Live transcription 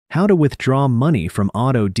How to withdraw money from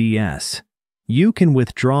Autods. You can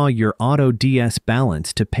withdraw your Autods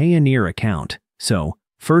balance to Payoneer account. So,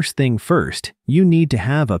 first thing first, you need to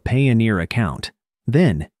have a Payoneer account.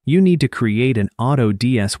 Then, you need to create an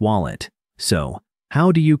Autods wallet. So,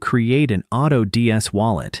 how do you create an Autods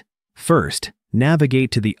wallet? First,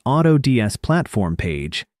 navigate to the Autods platform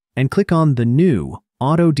page and click on the new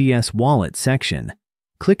Autods wallet section.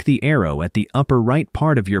 Click the arrow at the upper right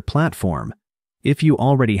part of your platform. If you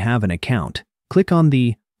already have an account, click on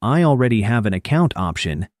the I already have an account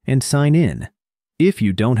option and sign in. If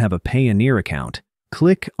you don't have a Payoneer account,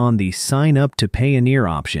 click on the Sign up to Payoneer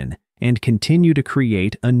option and continue to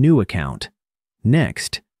create a new account.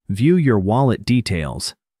 Next, view your wallet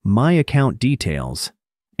details, My Account Details,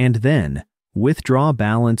 and then Withdraw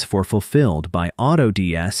Balance for Fulfilled by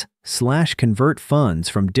Autods/convert funds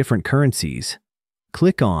from different currencies.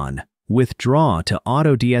 Click on Withdraw to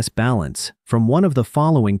Autods balance from one of the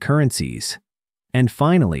following currencies. And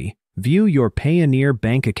finally, view your Payoneer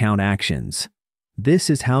bank account actions. This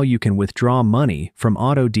is how you can withdraw money from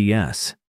Autods.